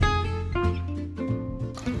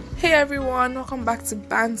Hey everyone, welcome back to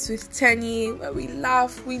Bands with Tenny, where we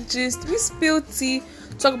laugh, we gist, we spill tea,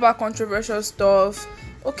 talk about controversial stuff,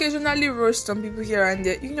 occasionally roast some people here and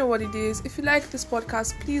there. You know what it is. If you like this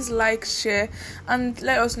podcast, please like, share, and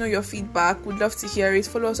let us know your feedback. We'd love to hear it.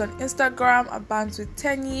 Follow us on Instagram at Bands with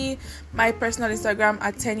Tenny, my personal Instagram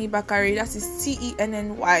at Tenny Bakari. That is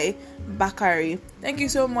Tenny Bakari. Thank you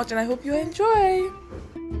so much, and I hope you enjoy.